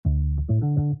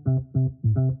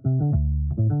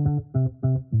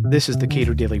This is the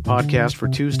Cato Daily Podcast for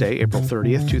Tuesday, April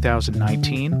 30th,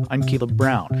 2019. I'm Caleb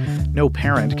Brown. No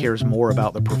parent cares more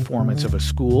about the performance of a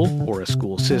school or a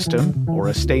school system or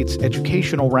a state's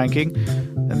educational ranking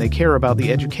than they care about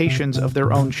the educations of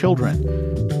their own children.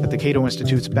 At the Cato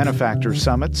Institute's Benefactors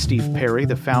Summit, Steve Perry,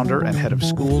 the founder and head of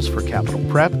schools for Capital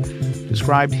Prep,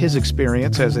 described his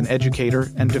experience as an educator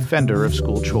and defender of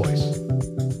school choice.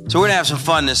 So we're going to have some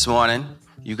fun this morning.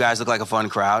 You guys look like a fun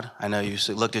crowd. I know you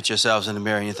looked at yourselves in the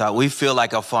mirror and you thought, we feel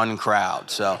like a fun crowd.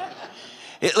 So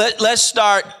let's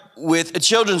start with a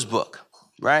children's book,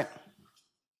 right?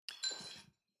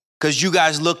 Because you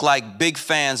guys look like big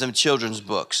fans of children's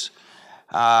books.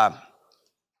 The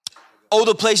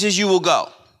Places You Will Go,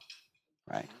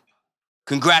 right?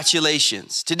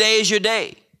 Congratulations. Today is your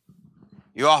day.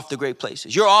 You're off to great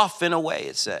places. You're off in a way,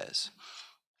 it says.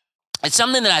 It's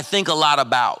something that I think a lot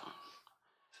about.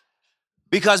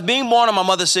 Because being born on my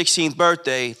mother's 16th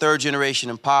birthday, third generation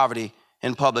in poverty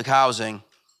in public housing,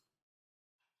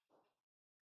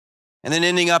 and then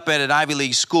ending up at an Ivy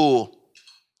League school,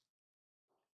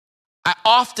 I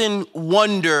often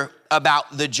wonder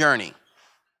about the journey.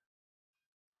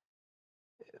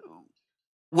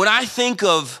 When I think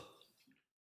of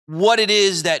what it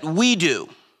is that we do,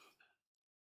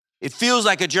 it feels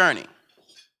like a journey.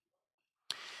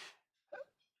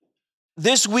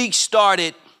 This week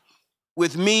started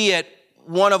with me at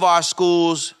one of our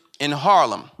schools in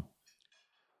Harlem,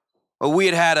 where we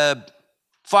had a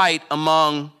fight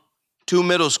among two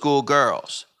middle school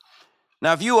girls.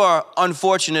 Now, if you are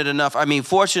fortunate enough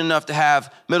to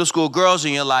have middle school girls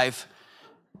in your life,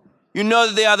 you know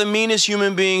that they are the meanest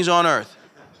human beings on earth.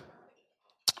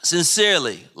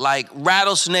 Sincerely, like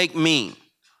rattlesnake mean.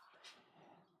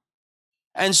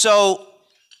 And so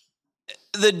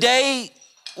the day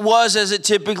was as it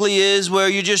typically is, where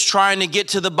you're just trying to get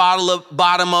to the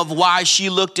bottom of why she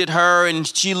looked at her and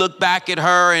she looked back at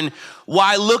her and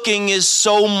why looking is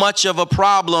so much of a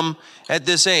problem at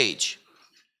this age.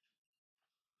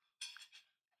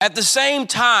 At the same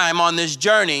time on this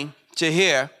journey to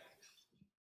here,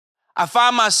 I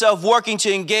find myself working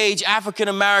to engage African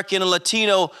American and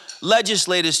Latino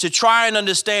legislators to try and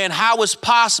understand how it's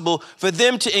possible for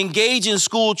them to engage in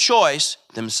school choice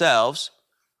themselves,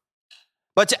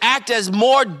 but to act as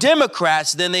more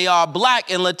Democrats than they are Black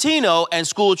and Latino and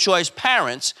school choice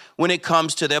parents when it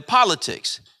comes to their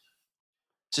politics.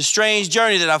 It's a strange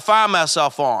journey that I find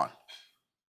myself on.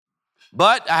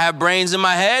 But I have brains in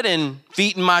my head and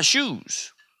feet in my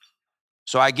shoes.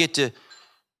 So I get to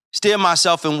steer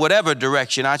myself in whatever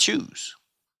direction I choose.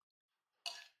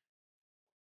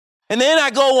 And then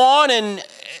I go on, and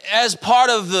as part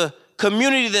of the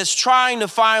community that's trying to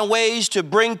find ways to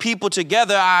bring people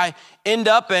together, I end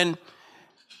up at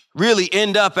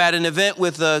an event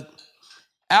with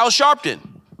Al Sharpton.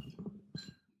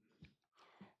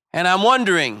 And I'm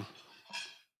wondering,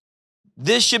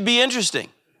 this should be interesting.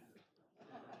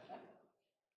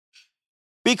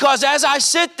 Because as I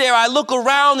sit there, I look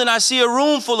around and I see a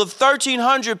room full of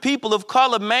 1,300 people of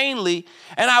color mainly,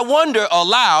 and I wonder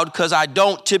aloud, because I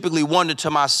don't typically wonder to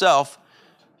myself,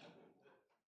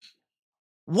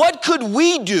 what could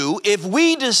we do if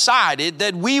we decided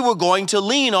that we were going to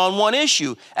lean on one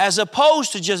issue, as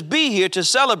opposed to just be here to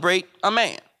celebrate a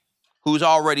man who's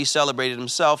already celebrated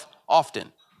himself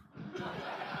often?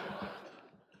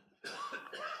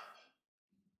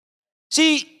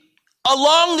 See,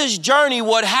 along this journey,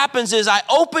 what happens is I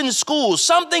open schools,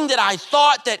 something that I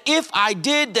thought that if I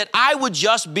did, that I would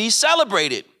just be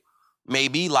celebrated,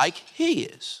 maybe like he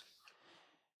is.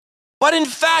 But in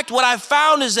fact, what I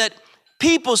found is that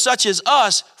people such as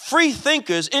us, free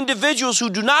thinkers, individuals who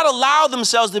do not allow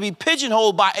themselves to be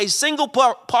pigeonholed by a single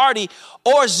party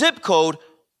or zip code,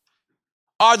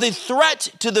 are the threat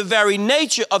to the very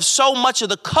nature of so much of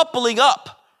the coupling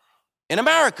up in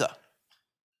America.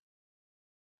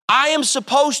 I am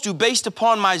supposed to, based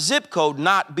upon my zip code,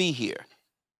 not be here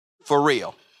for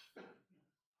real.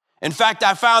 In fact,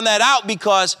 I found that out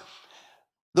because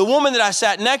the woman that I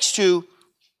sat next to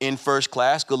in first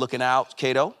class, good looking out,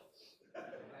 Cato,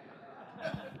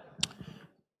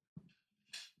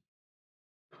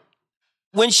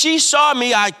 when she saw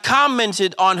me, I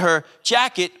commented on her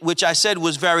jacket, which I said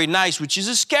was very nice, which is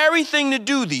a scary thing to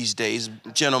do these days,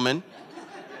 gentlemen.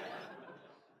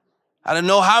 I don't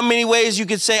know how many ways you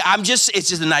could say, it's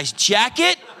just a nice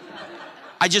jacket.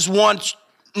 I just want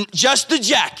just the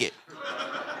jacket.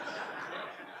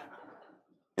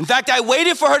 In fact, I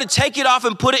waited for her to take it off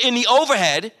and put it in the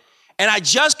overhead, and I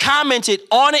just commented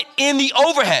on it in the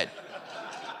overhead.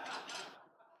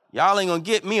 Y'all ain't gonna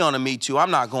get me on a Me Too.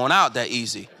 I'm not going out that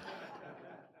easy.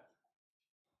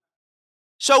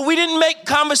 So we didn't make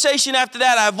conversation after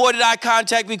that. I avoided eye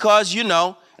contact because,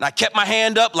 and I kept my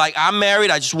hand up like I'm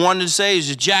married. I just wanted to say, is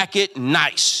your jacket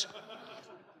nice?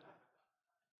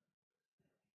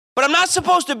 But I'm not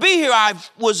supposed to be here. I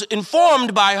was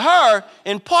informed by her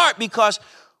in part because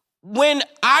when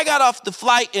I got off the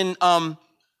flight and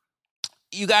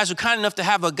you guys were kind enough to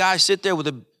have a guy sit there with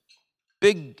a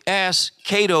big ass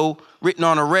Cato written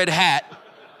on a red hat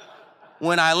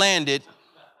when I landed,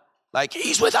 like,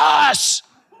 he's with us.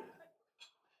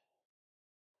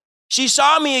 She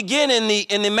saw me again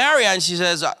in the Marriott and she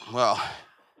says, well,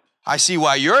 I see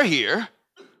why you're here.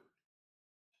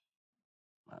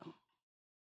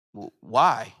 Well,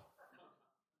 why?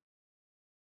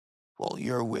 Well,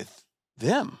 you're with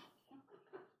them.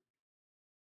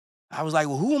 I was like,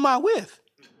 well, who am I with?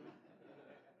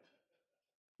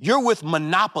 You're with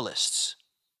monopolists.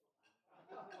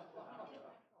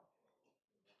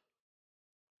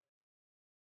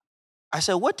 I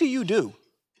said, what do you do,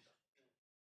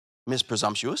 Miss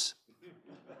Presumptuous?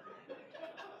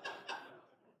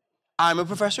 I'm a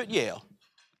professor at Yale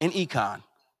in econ.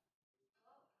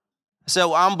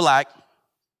 So I'm black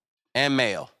and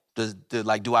male.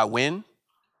 Do I win?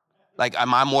 Like,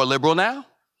 am I more liberal now?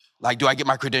 Like, do I get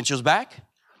my credentials back?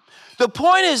 The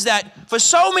point is that for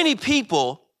so many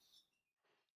people,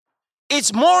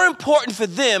 it's more important for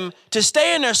them to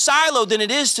stay in their silo than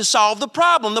it is to solve the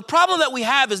problem. The problem that we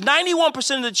have is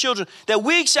 91% of the children that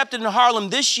we accepted in Harlem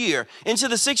this year into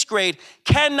the 6th grade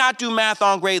cannot do math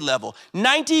on grade level.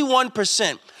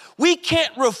 91%. We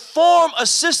can't reform a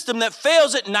system that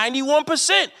fails at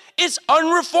 91%. It's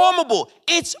unreformable.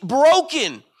 It's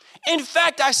broken. In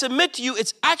fact, I submit to you,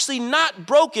 it's actually not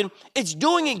broken. It's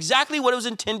doing exactly what it was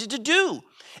intended to do.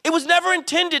 It was never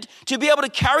intended to be able to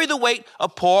carry the weight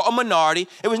of poor or minority.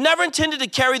 It was never intended to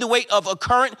carry the weight of a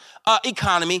current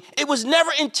economy. It was never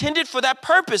intended for that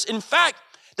purpose. In fact,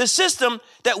 the system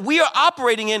that we are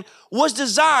operating in was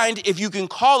designed, if you can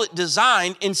call it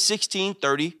designed, in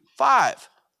 1635.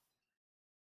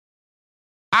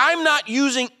 I'm not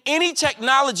using any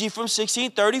technology from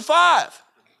 1635.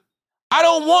 I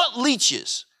don't want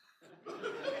leeches.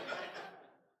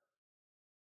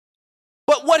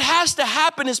 But what has to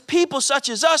happen is people such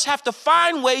as us have to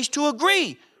find ways to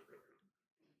agree.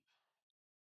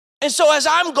 And so as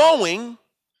I'm going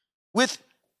with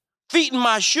feet in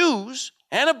my shoes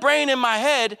and a brain in my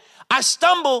head, I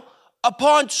stumble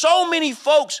upon so many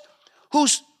folks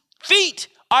whose feet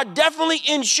are definitely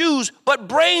in shoes, but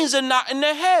brains are not in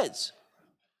their heads.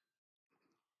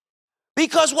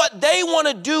 Because what they want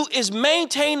to do is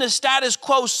maintain the status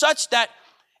quo such that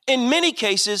in many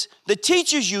cases, the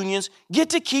teachers' unions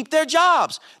get to keep their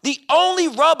jobs. The only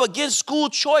rub against school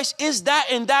choice is that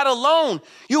and that alone.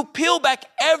 You peel back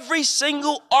every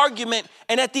single argument,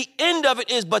 and at the end of it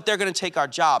is, but they're going to take our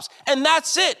jobs. And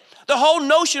that's it. The whole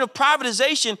notion of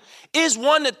privatization is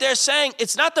one that they're saying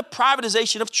it's not the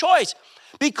privatization of choice,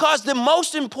 because the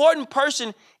most important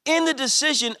person in the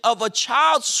decision of a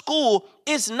child's school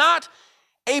is not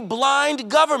a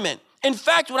blind government. In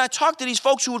fact, when I talk to these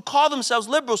folks who would call themselves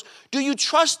liberals, do you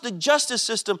trust the justice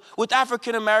system with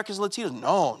African Americans and Latinos?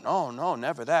 No,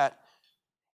 never that.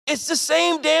 It's the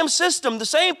same damn system. The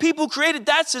same people who created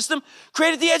that system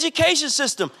created the education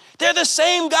system. They're the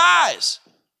same guys.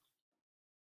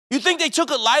 You think they took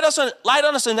a light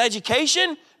on us in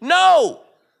education? No.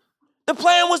 The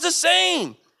plan was the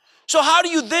same. So how do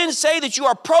you then say that you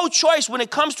are pro-choice when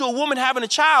it comes to a woman having a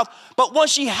child, but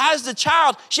once she has the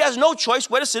child, she has no choice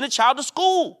where to send a child to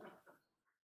school?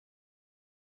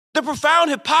 The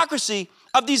profound hypocrisy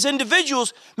of these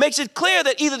individuals makes it clear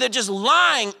that either they're just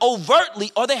lying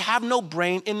overtly or they have no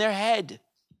brain in their head.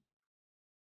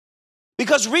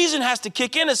 Because reason has to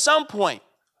kick in at some point.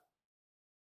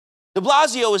 De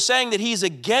Blasio is saying that he's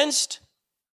against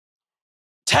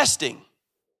testing.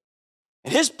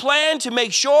 And his plan to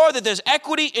make sure that there's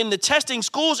equity in the testing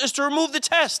schools is to remove the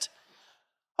test.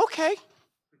 Okay.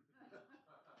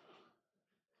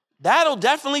 That'll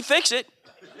definitely fix it.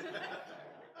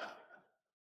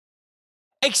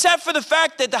 Except for the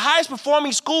fact that the highest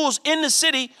performing schools in the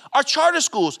city are charter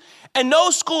schools. And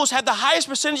those schools have the highest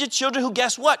percentage of children who,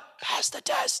 guess what? Pass the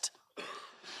test.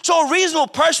 So a reasonable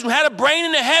person who had a brain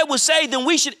in their head would say, then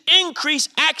we should increase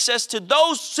access to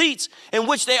those seats in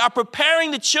which they are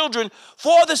preparing the children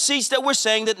for the seats that we're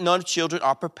saying that none children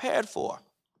are prepared for.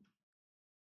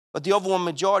 But the overwhelming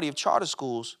majority of charter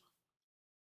schools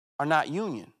are not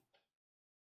union.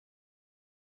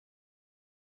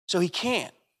 So he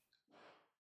can't.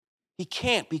 He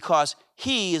can't because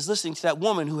he is listening to that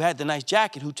woman who had the nice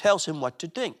jacket who tells him what to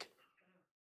think.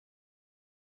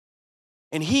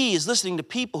 And he is listening to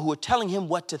people who are telling him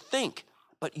what to think.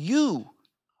 But you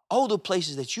oh, the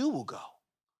places that you will go.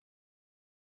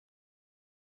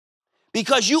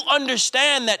 Because you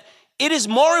understand that it is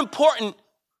more important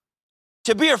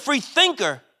to be a free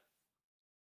thinker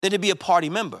than to be a party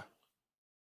member.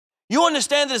 You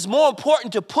understand that it's more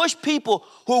important to push people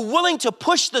who are willing to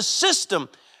push the system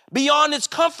beyond its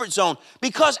comfort zone,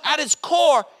 because at its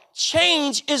core,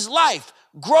 change is life.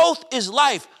 Growth is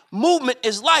life. Movement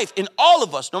is life in all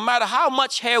of us. No matter how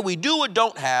much hair we do or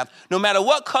don't have, no matter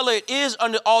what color it is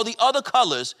under all the other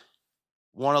colors,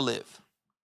 want to live.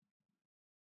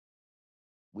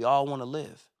 We all want to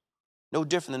live. No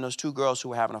different than those two girls who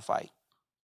were having a fight.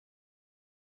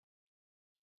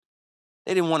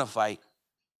 They didn't want to fight.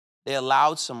 They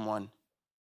allowed someone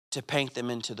to paint them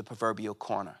into the proverbial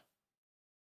corner,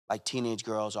 like teenage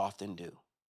girls often do.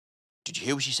 Did you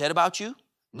hear what she said about you?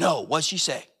 No, what'd she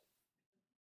say?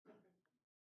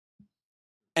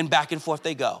 And back and forth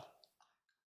they go,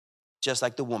 just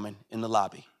like the woman in the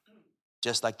lobby,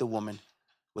 just like the woman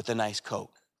with the nice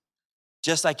coat,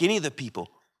 just like any of the people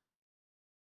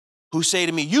who say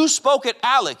to me, you spoke at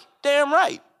ALEC. Damn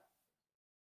right.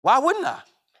 Why wouldn't I?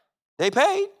 They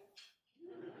paid.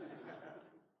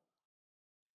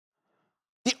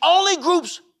 The only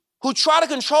groups who try to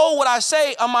control what I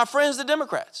say are my friends, the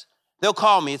Democrats. They'll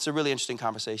call me. It's a really interesting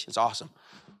conversation. It's awesome.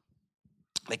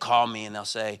 They call me and they'll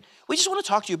say, we just want to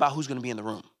talk to you about who's going to be in the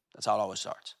room. That's how it always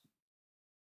starts.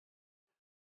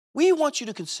 We want you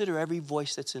to consider every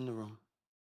voice that's in the room.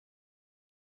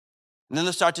 And then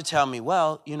they'll start to tell me,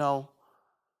 well, you know,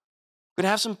 we're going to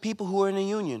have some people who are in the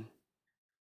union.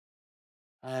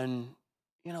 And,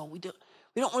 you know, we don't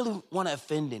really want to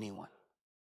offend anyone.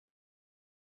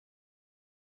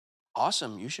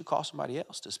 Awesome. You should call somebody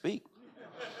else to speak.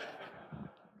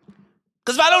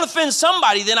 Because if I don't offend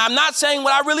somebody, then I'm not saying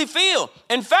what I really feel.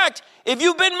 In fact, if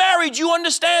you've been married, you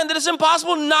understand that it's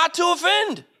impossible not to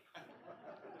offend.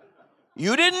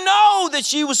 You didn't know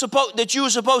that you were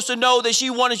supposed to know that she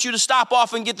wanted you to stop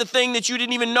off and get the thing that you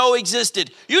didn't even know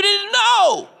existed. You didn't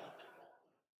know.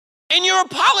 And you're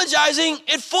apologizing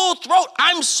at full throat.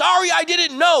 I'm sorry I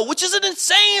didn't know, which is an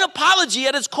insane apology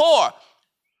at its core.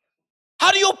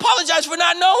 How do you apologize for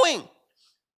not knowing?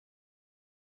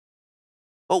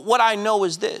 But what I know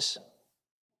is this.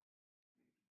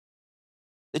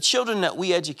 The children that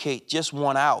we educate just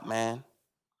want out, man.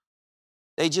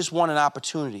 They just want an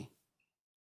opportunity.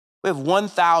 We have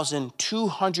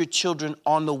 1,200 children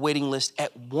on the waiting list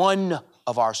at one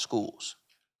of our schools.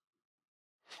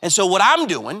 And so what I'm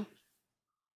doing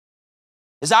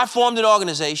is I formed an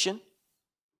organization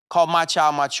called My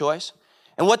Child, My Choice.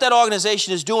 And what that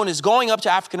organization is doing is going up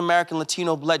to African American,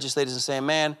 Latino legislators and saying,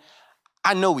 man,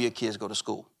 I know where your kids go to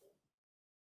school.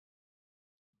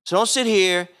 So don't sit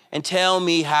here and tell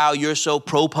me how you're so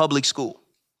pro-public school.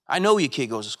 I know where your kid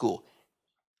goes to school.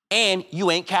 And you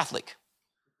ain't Catholic.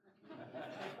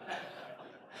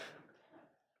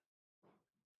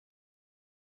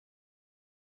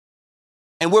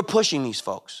 And we're pushing these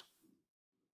folks.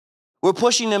 We're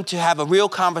pushing them to have a real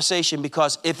conversation,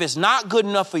 because if it's not good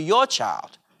enough for your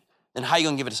child, then how are you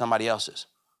going to give it to somebody else's?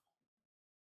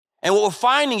 And what we're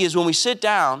finding is when we sit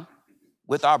down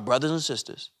with our brothers and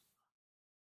sisters,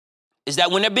 is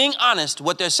that when they're being honest,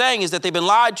 what they're saying is that they've been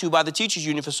lied to by the teachers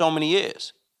union for so many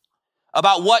years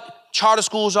about what charter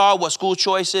schools are, what school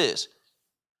choice is.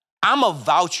 I'm a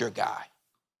voucher guy.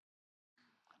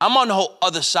 I'm on the whole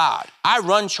other side. I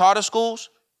run charter schools.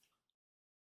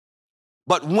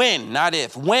 But when, not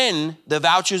if, when the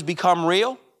vouchers become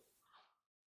real,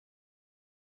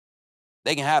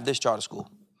 they can have this charter school.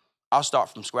 I'll start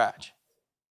from scratch.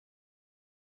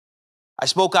 I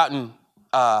spoke out in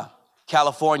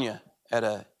California at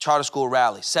a charter school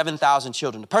rally, 7,000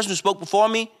 children. The person who spoke before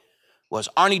me was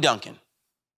Arnie Duncan.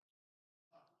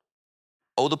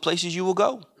 Oh, the places you will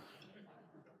go.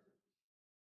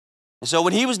 And so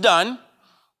when he was done,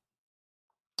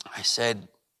 I said,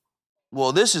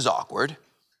 well, this is awkward,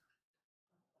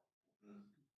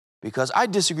 because I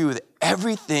disagree with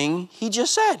everything he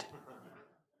just said.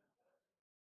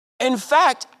 In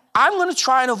fact, I'm going to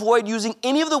try and avoid using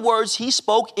any of the words he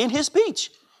spoke in his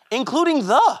speech, including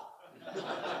the.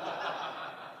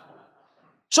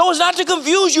 So as not to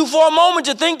confuse you for a moment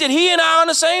to think that he and I are on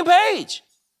the same page.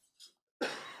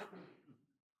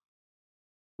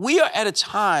 We are at a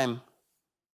time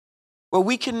where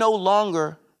we can no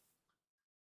longer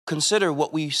consider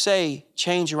what we say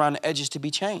change around the edges to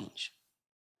be change.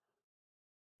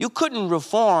 You couldn't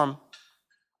reform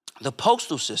the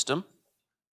postal system,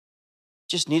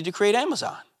 just needed to create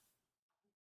Amazon.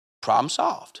 Problem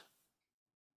solved.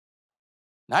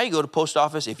 Now you go to the post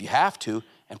office if you have to,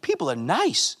 and people are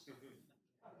nice.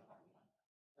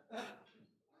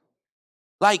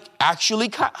 Like actually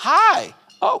high.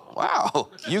 Oh, wow.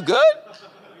 You good?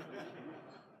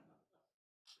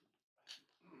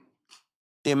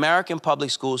 The American public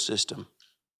school system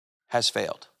has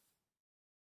failed.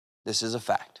 This is a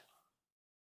fact.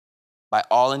 By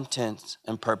all intents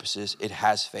and purposes, it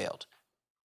has failed.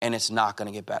 And it's not going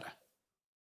to get better.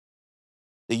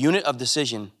 The unit of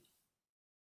decision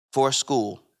for a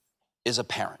school is a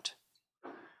parent.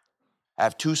 I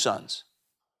have 2 sons,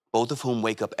 both of whom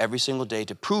wake up every single day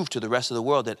to prove to the rest of the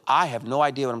world that I have no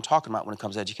idea what I'm talking about when it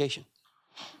comes to education.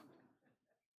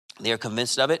 They are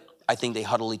convinced of it. I think they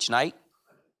huddle each night.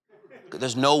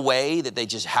 There's no way that they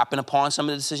just happen upon some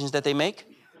of the decisions that they make.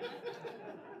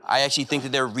 I actually think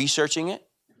that they're researching it,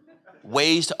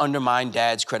 ways to undermine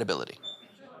dad's credibility.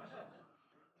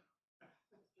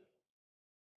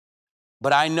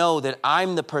 But I know that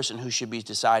I'm the person who should be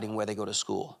deciding where they go to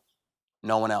school,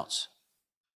 no one else.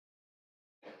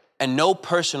 And no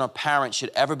person or parent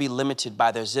should ever be limited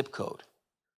by their zip code.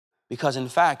 Because in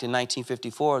fact, in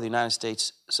 1954, the United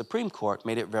States Supreme Court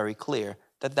made it very clear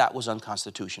that that was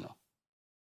unconstitutional.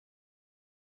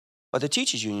 But the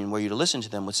teachers union, were you to listen to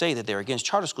them, would say that they're against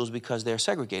charter schools because they're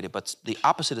segregated. But the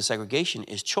opposite of segregation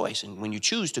is choice. And when you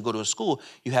choose to go to a school,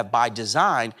 you have by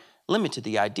design limited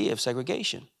the idea of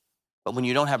segregation. But when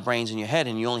you don't have brains in your head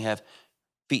and you only have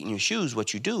feet in your shoes,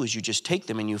 what you do is you just take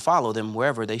them and you follow them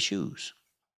wherever they choose.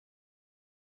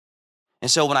 And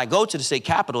so when I go to the state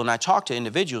capitol and I talk to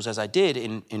individuals, as I did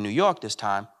in New York this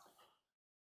time,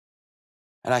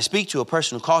 and I speak to a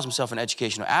person who calls himself an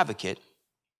educational advocate,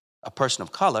 a person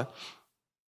of color,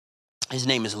 his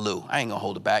name is Lou. I ain't gonna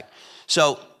hold it back.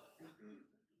 So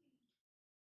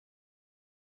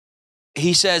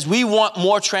he says, we want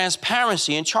more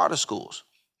transparency in charter schools.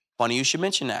 Funny you should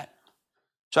mention that.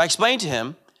 So I explained to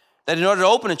him that in order to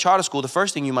open a charter school, the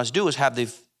first thing you must do is have the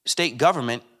state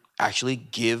government actually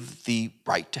give the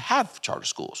right to have charter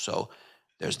schools. So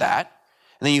there's that.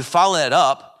 And then you follow that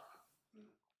up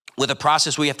with a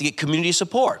process where you have to get community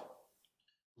support,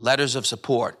 letters of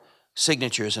support,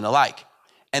 signatures, and the like.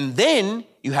 And then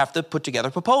you have to put together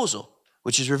a proposal,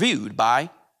 which is reviewed by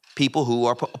people who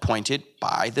are appointed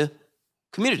by the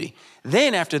community.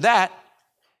 Then after that,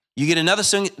 you get another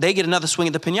swing, they get another swing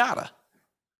at the piñata.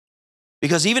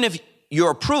 Because even if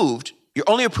you're approved, you're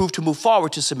only approved to move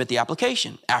forward to submit the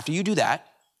application. After you do that,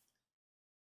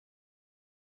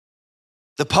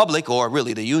 the public, or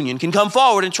really the union, can come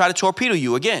forward and try to torpedo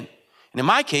you again. And in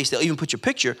my case, they'll even put your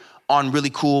picture on really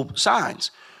cool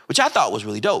signs, which I thought was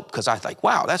really dope because I was like,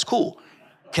 wow, that's cool.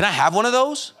 Can I have one of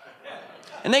those?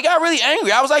 And they got really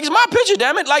angry. I was like, it's my picture,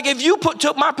 damn it. Like, if you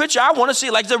took my picture, I want to see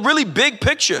it. Like, it's a really big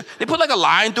picture. They put like a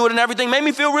line through it and everything. Made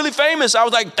me feel really famous. I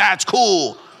was like, that's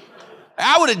cool.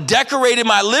 I would have decorated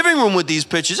my living room with these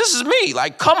pictures. This is me.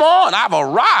 Like, come on, I've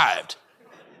arrived.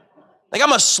 Like,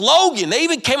 I'm a slogan. They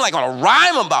even came like on a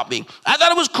rhyme about me. I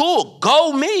thought it was cool.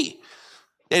 Go me.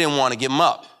 They didn't want to give them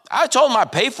up. I told them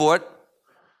I'd pay for it.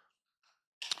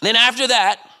 Then after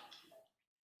that,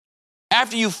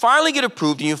 after you finally get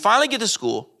approved and you finally get to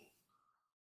school,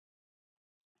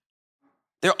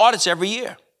 there are audits every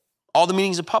year. All the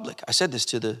meetings are public. I said this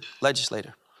to the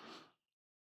legislator.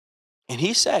 And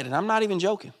he said, and I'm not even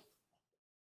joking,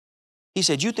 he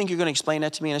said, you think you're going to explain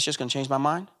that to me and it's just going to change my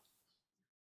mind?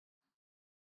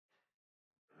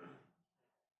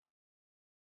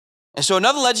 And so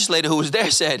another legislator who was there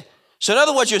said, so in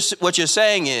other words, what you're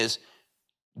saying is,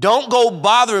 don't go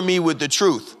bothering me with the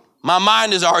truth. My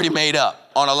mind is already made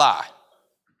up on a lie.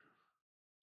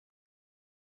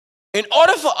 In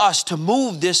order for us to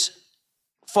move this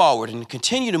forward and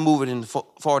continue to move it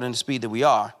forward in the speed that we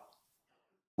are,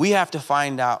 we have to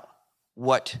find out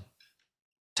what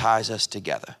ties us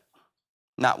together,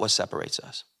 not what separates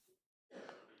us.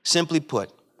 Simply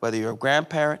put, whether you're a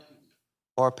grandparent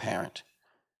or a parent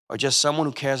or just someone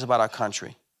who cares about our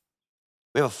country,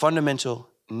 we have a fundamental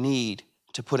need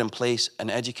to put in place an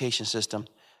education system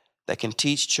that can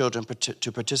teach children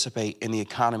to participate in the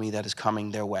economy that is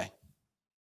coming their way.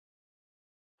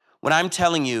 When I'm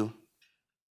telling you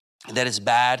that it's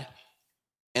bad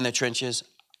in the trenches,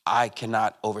 I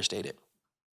cannot overstate it.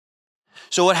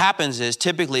 So what happens is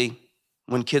typically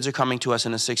when kids are coming to us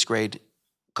in the 6th grade,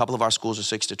 a couple of our schools are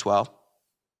 6 to 12,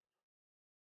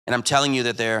 and I'm telling you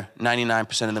that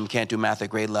 99% of them can't do math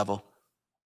at grade level.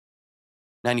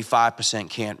 95%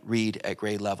 can't read at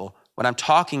grade level. What I'm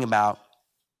talking about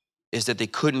is that they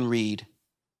couldn't read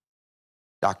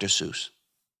Dr. Seuss.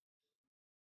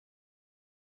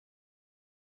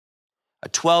 A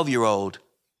 12-year-old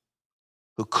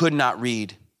who could not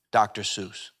read Dr.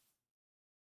 Seuss,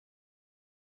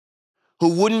 who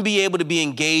wouldn't be able to be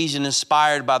engaged and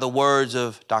inspired by the words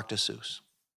of Dr. Seuss.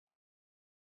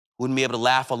 wouldn't be able to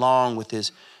laugh along with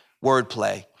his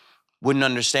wordplay, wouldn't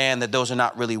understand that those are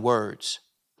not really words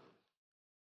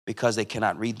because they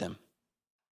cannot read them.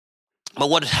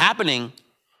 But what is happening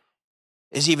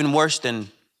is even worse than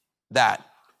that.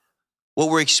 What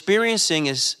we're experiencing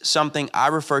is something I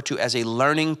refer to as a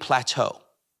learning plateau.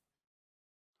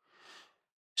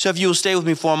 So if you will stay with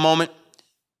me for a moment,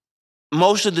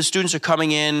 most of the students are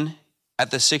coming in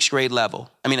at the 6th grade level.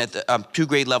 At the 2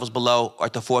 grade levels below, or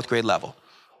at the 4th grade level.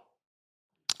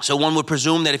 So one would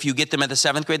presume that if you get them at the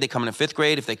 7th grade, they come in the 5th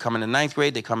grade. If they come in the 9th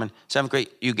grade, they come in 7th grade.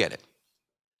 You get it.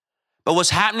 But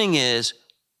what's happening is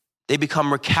they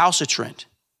become recalcitrant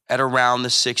at around the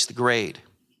 6th grade.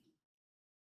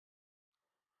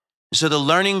 So the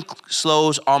learning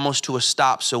slows almost to a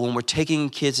stop. So when we're taking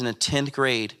kids in the 10th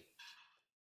grade,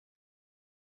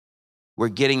 we're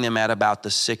getting them at about the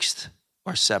 6th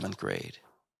or 7th grade.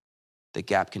 The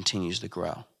gap continues to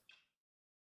grow.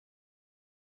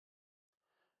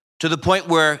 To the point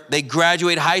where they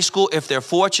graduate high school, if they're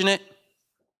fortunate,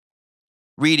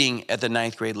 reading at the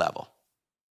 9th grade level.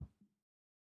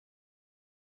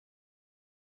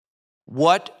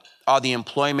 What are the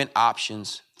employment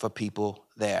options for people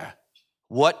there?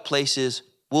 What places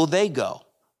will they go?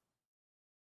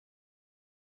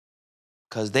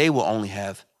 Because they will only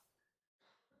have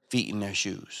feet in their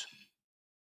shoes.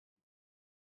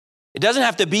 It doesn't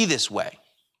have to be this way.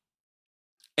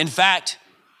 In fact,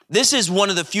 this is one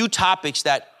of the few topics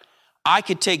that I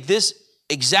could take this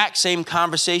exact same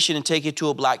conversation and take it to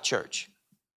a black church.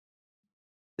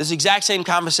 This exact same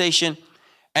conversation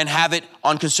and have it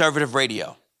on conservative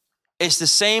radio. It's the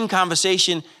same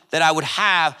conversation that I would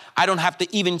have. I don't have to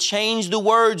even change the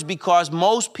words because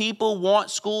most people want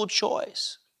school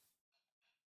choice.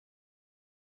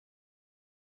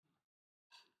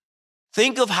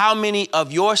 Think of how many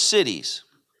of your cities,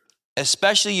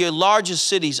 especially your largest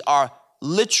cities, are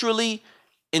literally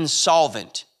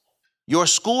insolvent. Your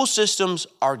school systems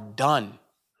are done.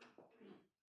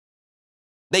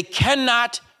 They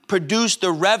cannot produce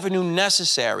the revenue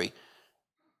necessary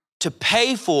to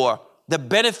pay for the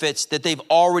benefits that they've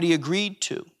already agreed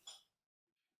to.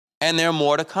 And there are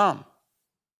more to come.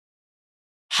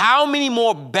 How many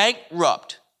more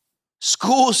bankrupt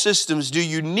school systems do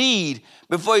you need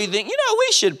before you think,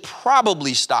 we should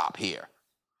probably stop here?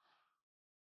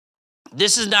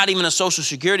 This is not even a Social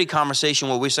Security conversation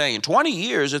where we're saying in 20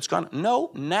 years it's gonna, no,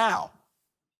 now.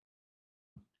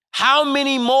 How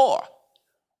many more?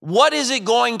 What is it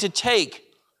going to take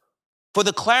for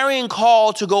the clarion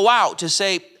call to go out to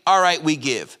say, all right, we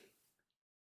give?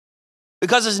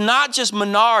 Because it's not just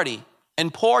minority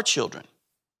and poor children.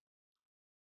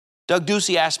 Doug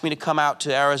Ducey asked me to come out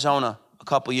to Arizona a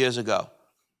couple years ago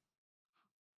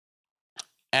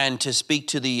and to speak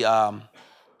to the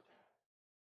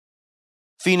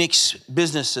Phoenix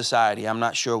Business Society. I'm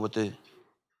not sure what the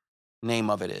name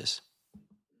of it is.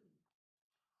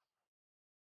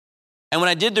 And when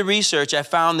I did the research, I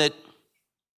found that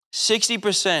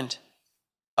 60%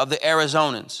 of the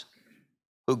Arizonans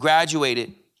who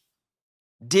graduated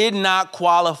did not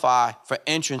qualify for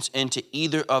entrance into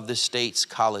either of the state's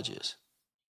colleges.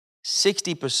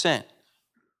 60%.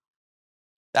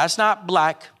 That's not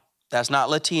black, that's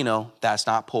not Latino, that's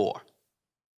not poor.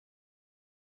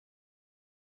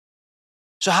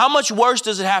 So how much worse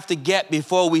does it have to get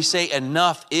before we say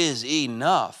enough is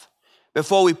enough?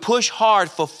 Before we push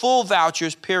hard for full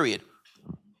vouchers, period.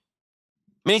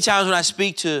 Many times when I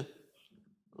speak to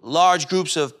large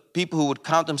groups of people who would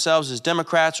count themselves as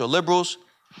Democrats or liberals,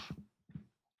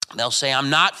 they'll say, I'm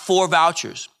not for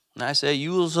vouchers. And I say,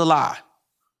 you is a lie.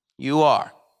 You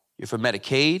are. You're for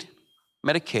Medicaid,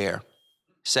 Medicare,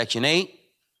 Section 8,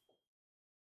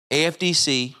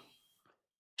 AFDC,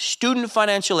 student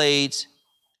financial aids,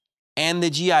 and the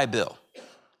GI Bill.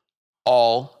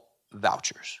 All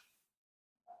vouchers.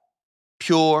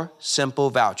 Pure,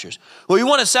 simple vouchers. Well, you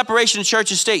want a separation of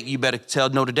church and state. You better tell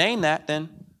Notre Dame that then.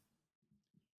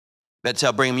 Better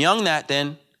tell Brigham Young that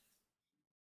then.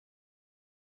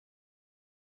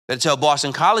 Better tell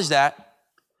Boston College that.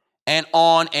 And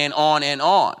on and on and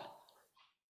on.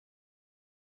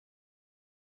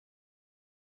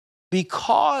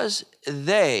 Because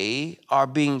they are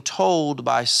being told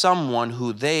by someone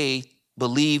who they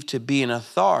believe to be an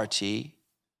authority,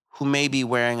 who may be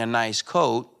wearing a nice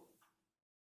coat,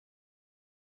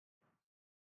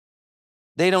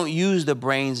 they don't use the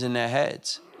brains in their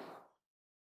heads.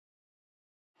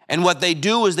 And what they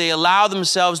do is they allow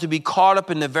themselves to be caught up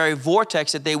in the very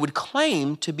vortex that they would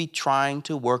claim to be trying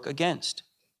to work against.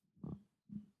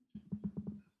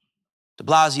 De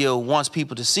Blasio wants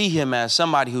people to see him as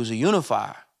somebody who's a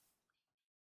unifier,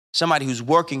 somebody who's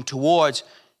working towards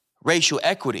racial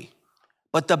equity.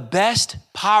 But the best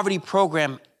poverty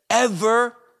program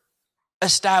ever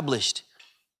established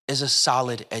is a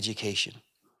solid education.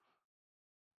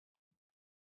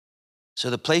 So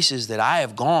the places that I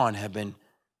have gone have been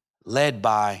led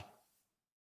by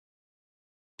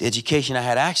the education I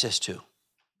had access to.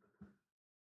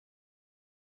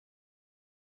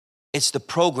 It's the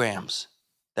programs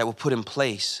that were put in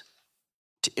place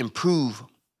to improve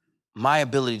my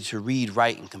ability to read,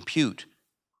 write, and compute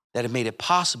that have made it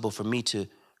possible for me to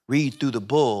read through the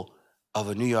bull of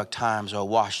a New York Times or a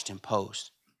Washington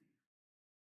Post.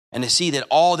 And to see that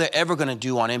all they're ever going to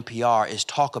do on NPR is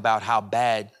talk about how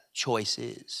bad choice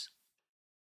is.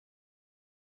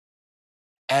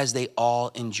 As they all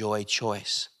enjoy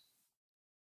choice.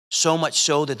 So much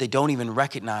so that they don't even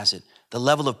recognize it. The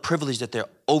level of privilege that they're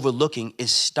overlooking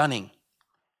is stunning.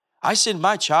 I sent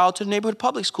my child to the neighborhood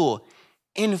public school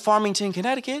in Farmington,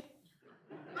 Connecticut.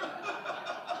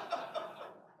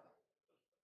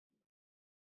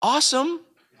 Awesome.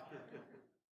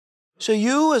 So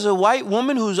you, as a white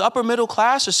woman who's upper middle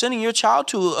class, are sending your child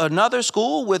to another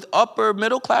school with upper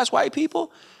middle class white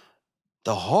people?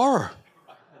 The horror.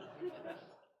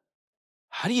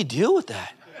 How do you deal with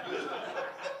that?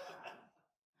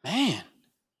 Man,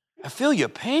 I feel your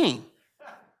pain.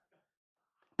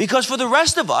 Because for the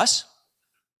rest of us,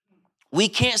 we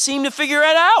can't seem to figure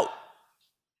it out.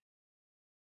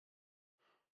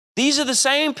 These are the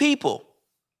same people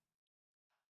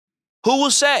who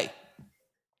will say,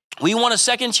 we want a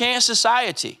second chance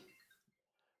society.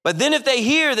 But then if they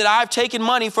hear that I've taken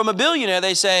money from a billionaire,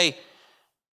 they say,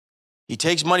 he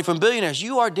takes money from billionaires.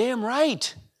 You are damn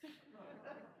right.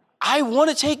 I want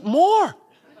to take more.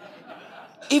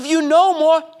 If you know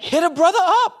more, hit a brother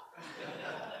up.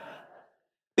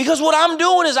 Because what I'm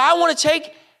doing is I want to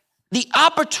take the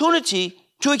opportunity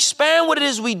to expand what it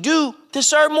is we do to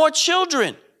serve more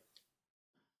children.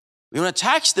 We want to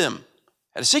tax them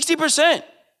at 60%.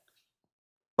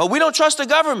 But we don't trust the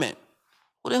government.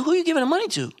 Well, then who are you giving the money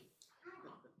to?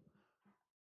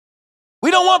 We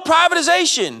don't want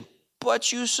privatization,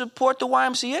 but you support the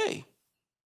YMCA.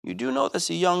 You do know that's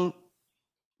a young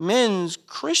men's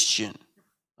Christian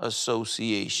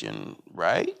association,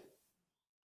 right?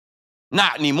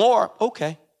 Not anymore.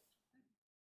 Okay.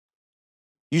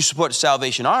 You support the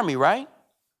Salvation Army, right?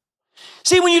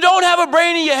 See, when you don't have a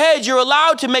brain in your head, you're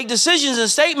allowed to make decisions and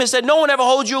statements that no one ever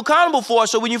holds you accountable for.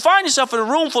 So when you find yourself in a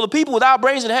room full of people without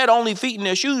brains in their head, only feet in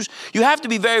their shoes, you have to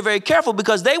be very, very careful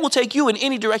because they will take you in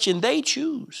any direction they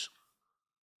choose.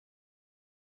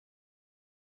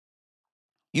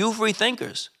 You free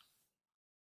thinkers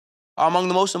are among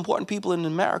the most important people in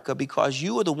America because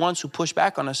you are the ones who push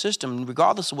back on a system,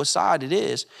 regardless of what side it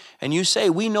is, and you say,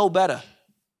 we know better.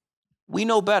 We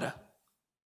know better.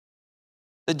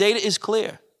 The data is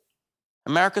clear.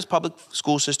 America's public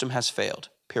school system has failed,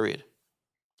 period.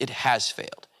 It has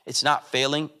failed. It's not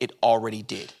failing, it already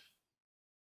did. It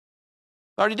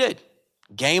already did.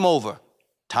 Game over.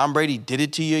 Tom Brady did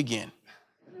it to you again.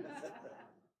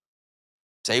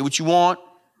 Say what you want.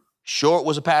 Short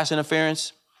was a pass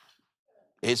interference.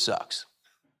 It sucks.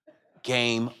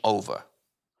 Game over.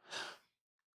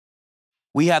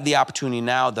 We have the opportunity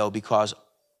now, though, because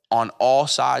on all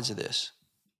sides of this,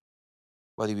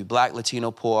 whether you be black, Latino,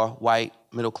 poor, white,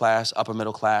 middle class, upper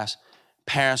middle class,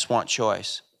 parents want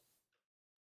choice.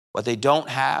 What they don't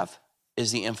have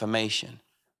is the information.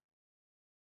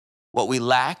 What we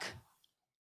lack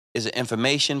is an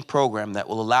information program that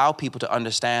will allow people to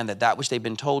understand that that which they've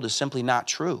been told is simply not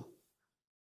true.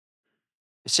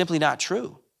 It's simply not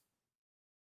true.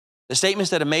 The statements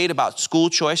that are made about school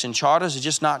choice and charters are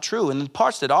just not true. And the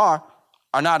parts that are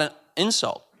not an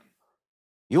insult.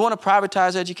 You want to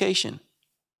privatize education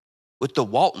with the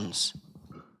Waltons.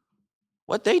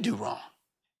 What they do wrong?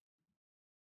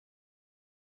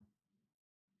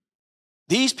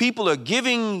 These people are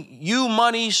giving you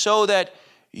money so that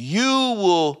you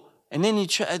will, and then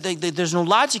there's no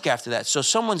logic after that. So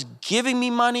someone's giving me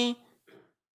money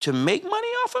to make money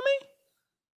off of me?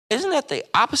 Isn't that the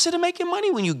opposite of making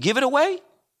money when you give it away?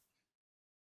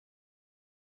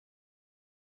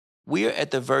 We are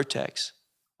at the vertex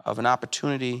of an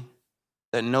opportunity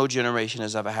that no generation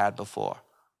has ever had before,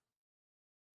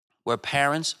 where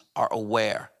parents are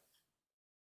aware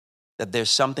that there's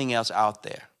something else out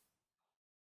there.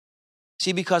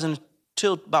 See, because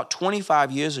until about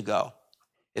 25 years ago,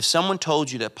 if someone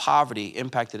told you that poverty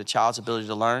impacted a child's ability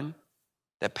to learn,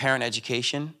 that parent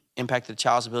education impacted a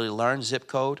child's ability to learn, zip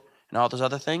code, and all those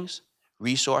other things,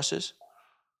 resources,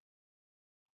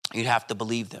 you'd have to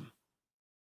believe them.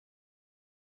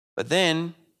 But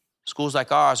then schools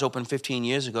like ours opened 15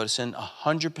 years ago to send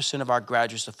 100% of our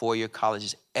graduates to four-year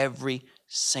colleges every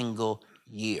single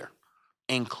year,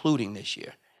 including this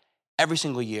year. Every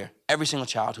single year, every single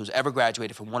child who's ever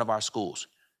graduated from one of our schools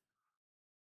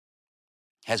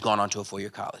has gone on to a four-year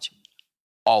college.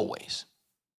 Always.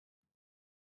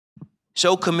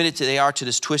 So committed they are to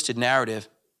this twisted narrative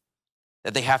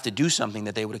that they have to do something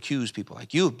that they would accuse people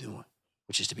like you of doing,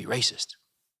 which is to be racist.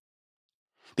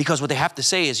 Because what they have to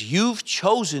say is, you've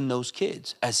chosen those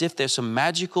kids as if there's some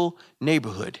magical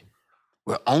neighborhood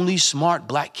where only smart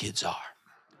black kids are.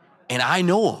 And I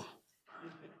know them.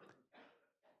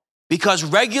 Because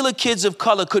regular kids of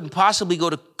color couldn't possibly go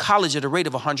to college at a rate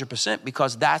of 100%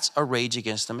 because that's a rage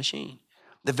against the machine.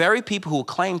 The very people who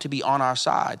claim to be on our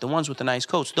side, the ones with the nice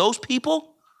coats, those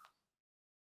people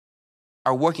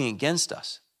are working against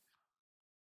us.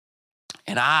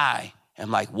 And I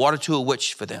am like water to a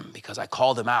witch for them because I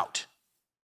call them out.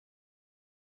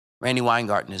 Randi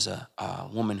Weingarten is a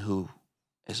woman who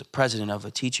is a president of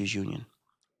a teachers union.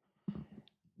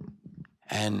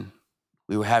 And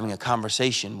we were having a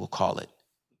conversation, we'll call it.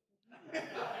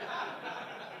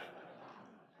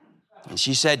 And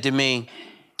she said to me,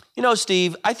 you know,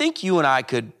 Steve, I think you and I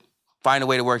could find a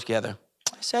way to work together.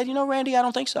 I said, you know, Randi, I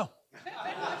don't think so.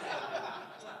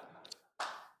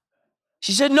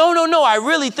 She said, no, I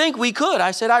really think we could.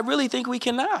 I said, I really think we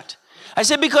cannot. I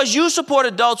said, because you support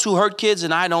adults who hurt kids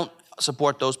and I don't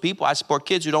support those people. I support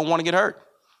kids who don't want to get hurt.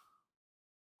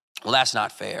 Well, that's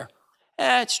not fair.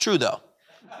 It's true though.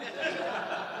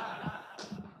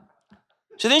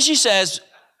 So then she says,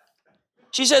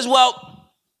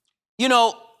 well, you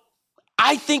know,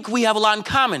 I think we have a lot in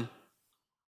common.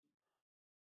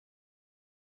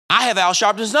 I have Al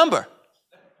Sharpton's number.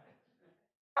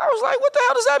 I was like, what the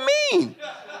hell does that mean?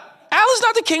 Al is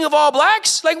not the king of all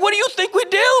blacks. Like, what do you think we're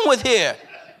dealing with here?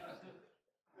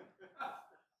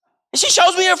 And she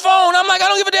shows me her phone. I'm like, I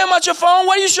don't give a damn about your phone.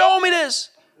 Why are you showing me this?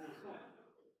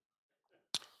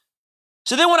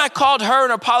 So then when I called her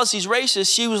and her policies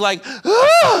racist, she was like,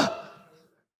 ah!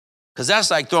 Because that's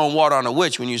like throwing water on a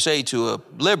witch when you say to a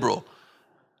liberal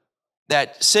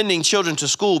that sending children to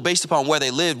school based upon where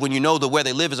they live, when you know that where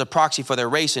they live is a proxy for their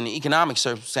race and economic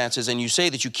circumstances, and you say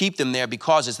that you keep them there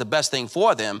because it's the best thing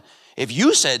for them. If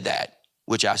you said that,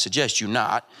 which I suggest you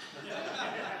not,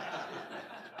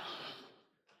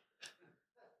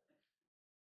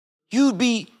 you'd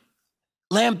be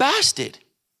lambasted.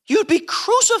 You'd be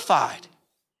crucified.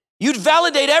 You'd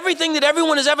validate everything that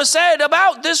everyone has ever said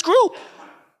about this group.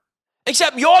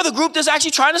 Except you're the group that's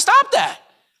actually trying to stop that.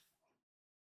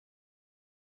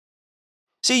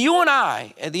 See, you and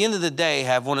I, at the end of the day,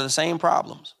 have one of the same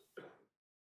problems.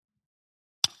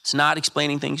 It's not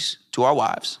explaining things to our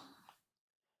wives.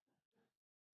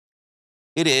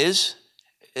 It is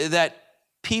that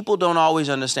people don't always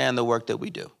understand the work that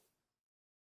we do.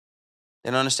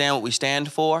 They don't understand what we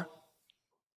stand for.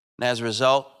 And as a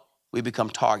result, we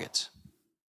become targets.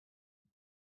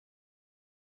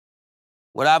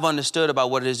 What I've understood about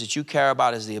what it is that you care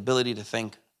about is the ability to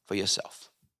think for yourself.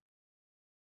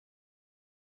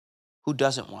 Who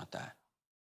doesn't want that?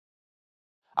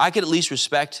 I could at least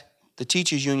respect the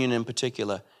teachers union in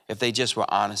particular if they just were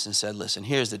honest and said, listen,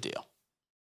 here's the deal.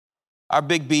 Our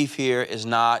big beef here is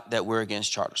not that we're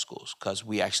against charter schools, because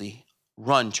we actually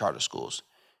run charter schools.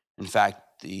 In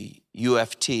fact, the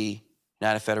UFT,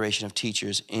 United Federation of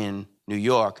Teachers in New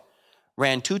York,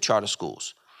 ran 2 charter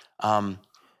schools.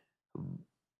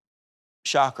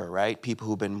 Shocker, right? People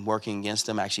who've been working against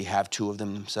them actually have 2 of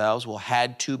them themselves. Well,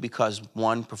 had to because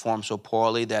one performed so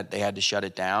poorly that they had to shut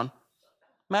it down.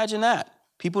 Imagine that.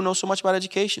 People know so much about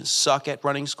education, suck at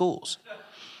running schools.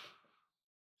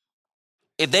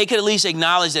 If they could at least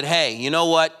acknowledge that, hey, you know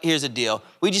what? Here's the deal.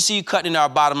 We just see you cutting into our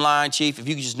bottom line, Chief. If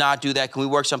you could just not do that, can we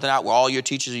work something out where all your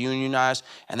teachers are unionized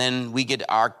and then we get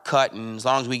our cut, and as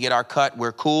long as we get our cut,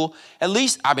 we're cool? At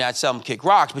least, I mean, I'd tell them kick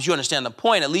rocks, but you understand the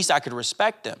point. At least I could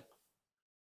respect them.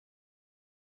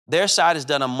 Their side has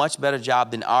done a much better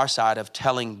job than our side of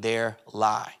telling their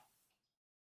lie.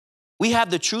 We have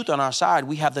the truth on our side.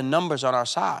 We have the numbers on our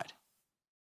side.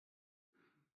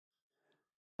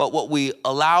 But what we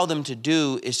allow them to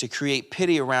do is to create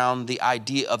pity around the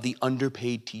idea of the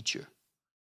underpaid teacher,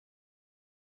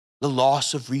 the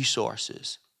loss of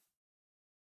resources.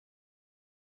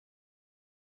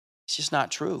 It's just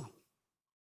not true.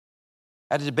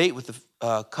 I had a debate with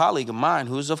a colleague of mine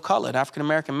who's of color, an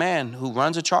African-American man who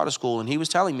runs a charter school, and he was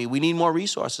telling me, we need more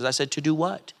resources. I said, to do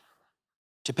what?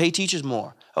 To pay teachers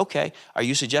more. Okay, are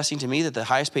you suggesting to me that the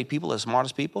highest paid people are the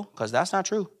smartest people? Because that's not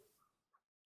true.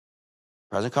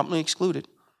 Present company excluded.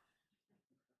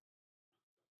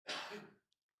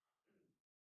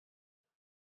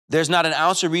 There's not an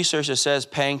ounce of research that says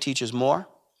paying teachers more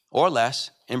or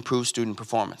less improves student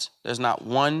performance. There's not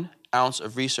 1 ounce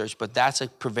of research, but that's a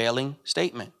prevailing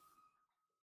statement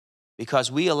because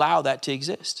we allow that to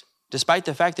exist, despite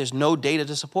the fact there's no data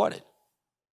to support it.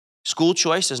 School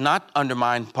choice does not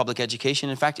undermine public education.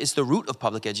 In fact, it's the root of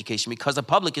public education because the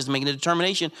public is making a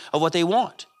determination of what they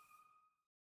want.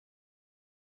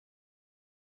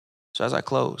 So as I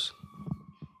close,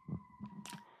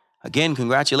 again,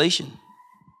 congratulations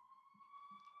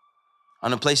on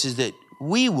the places that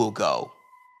we will go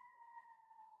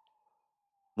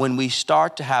when we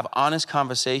start to have honest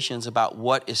conversations about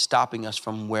what is stopping us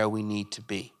from where we need to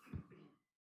be.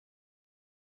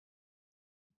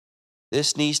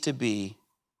 This needs to be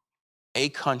a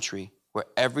country where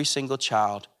every single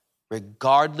child,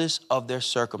 regardless of their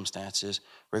circumstances,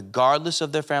 regardless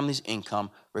of their family's income,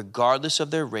 regardless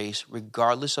of their race,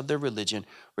 regardless of their religion,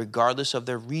 regardless of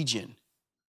their region,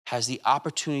 has the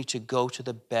opportunity to go to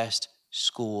the best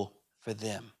school for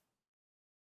them.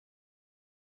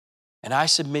 And I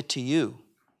submit to you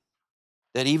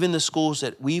that even the schools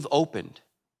that we've opened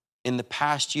in the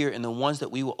past year and the ones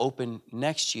that we will open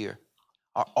next year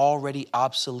are already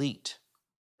obsolete.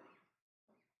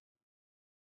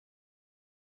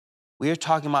 We are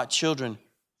talking about children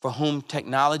for whom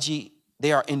technology,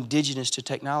 they are indigenous to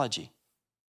technology.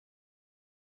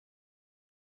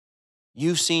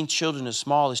 You've seen children as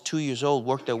small as 2 years old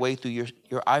work their way through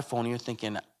your iPhone and you're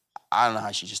thinking, I don't know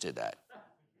how she just did that.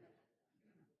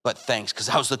 But thanks, because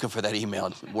I was looking for that email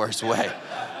in the worst way.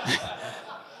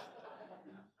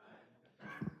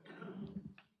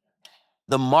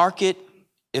 The market,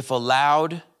 if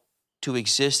allowed to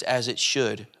exist as it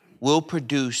should, will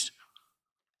produce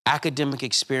academic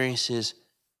experiences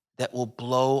that will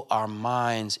blow our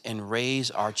minds and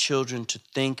raise our children to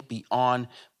think beyond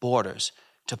borders,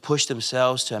 to push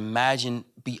themselves to imagine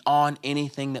beyond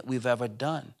anything that we've ever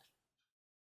done.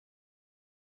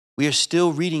 We are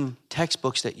still reading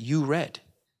textbooks that you read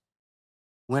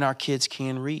when our kids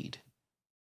can read.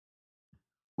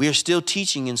 We are still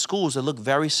teaching in schools that look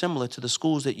very similar to the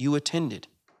schools that you attended.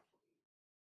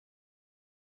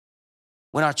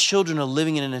 When our children are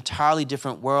living in an entirely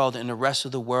different world and the rest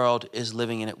of the world is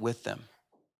living in it with them.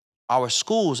 Our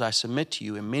schools, I submit to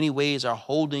you, in many ways are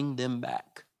holding them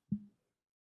back.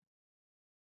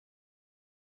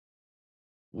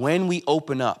 When we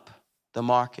open up the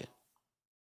market,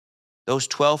 those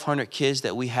 1,200 kids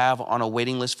that we have on a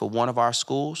waiting list for one of our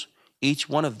schools, each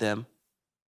one of them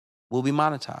will be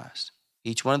monetized.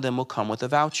 Each one of them will come with a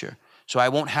voucher. So I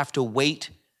won't have to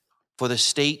wait for the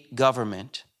state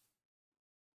government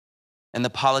and the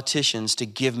politicians to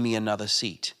give me another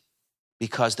seat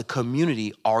because the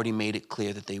community already made it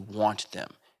clear that they want them.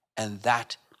 And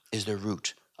that is the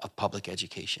root of public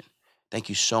education. Thank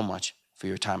you so much for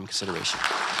your time and consideration.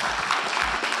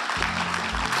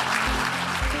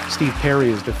 Steve Perry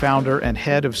is the founder and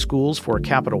head of Schools for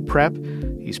Capital Prep.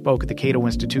 He spoke at the Cato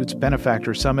Institute's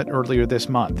Benefactor Summit earlier this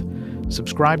month.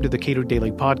 Subscribe to the Cato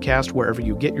Daily Podcast wherever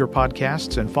you get your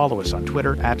podcasts and follow us on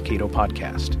Twitter @Cato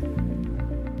Podcast.